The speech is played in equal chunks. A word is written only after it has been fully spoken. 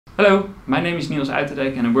Hello, my name is Niels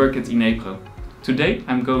Uiterdijk and I work at Inepro. Today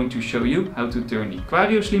I'm going to show you how to turn the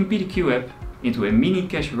KUARIO Slim PDQ app into a mini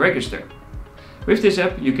cash register. With this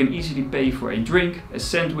app you can easily pay for a drink, a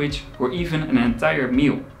sandwich or even an entire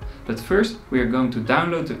meal. But first we are going to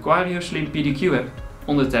download the KUARIO Slim PDQ app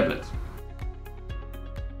on the tablet.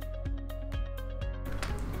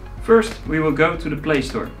 First we will go to the Play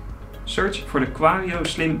Store. Search for the KUARIO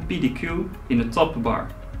Slim PDQ in the top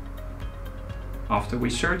bar. After we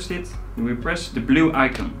searched it, we will press the blue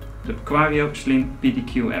icon, the KUARIO Slim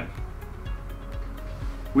PDQ app.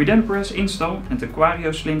 We then press install and the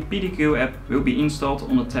KUARIO Slim PDQ app will be installed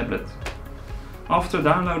on the tablet. After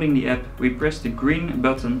downloading the app, we press the green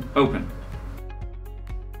button open.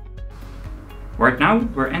 Right now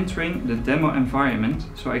we're entering the demo environment,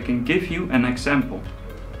 so I can give you an example.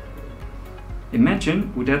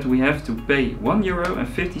 Imagine that we have to pay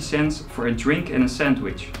 €1.50 for a drink and a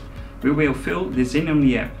sandwich. We will fill this in on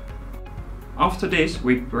the app. After this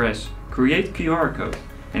we press create QR code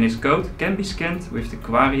and this code can be scanned with the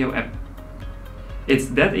KUARIO app. It's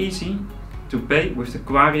that easy to pay with the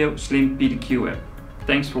KUARIO Slim PDQ app.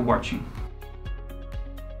 Thanks for watching.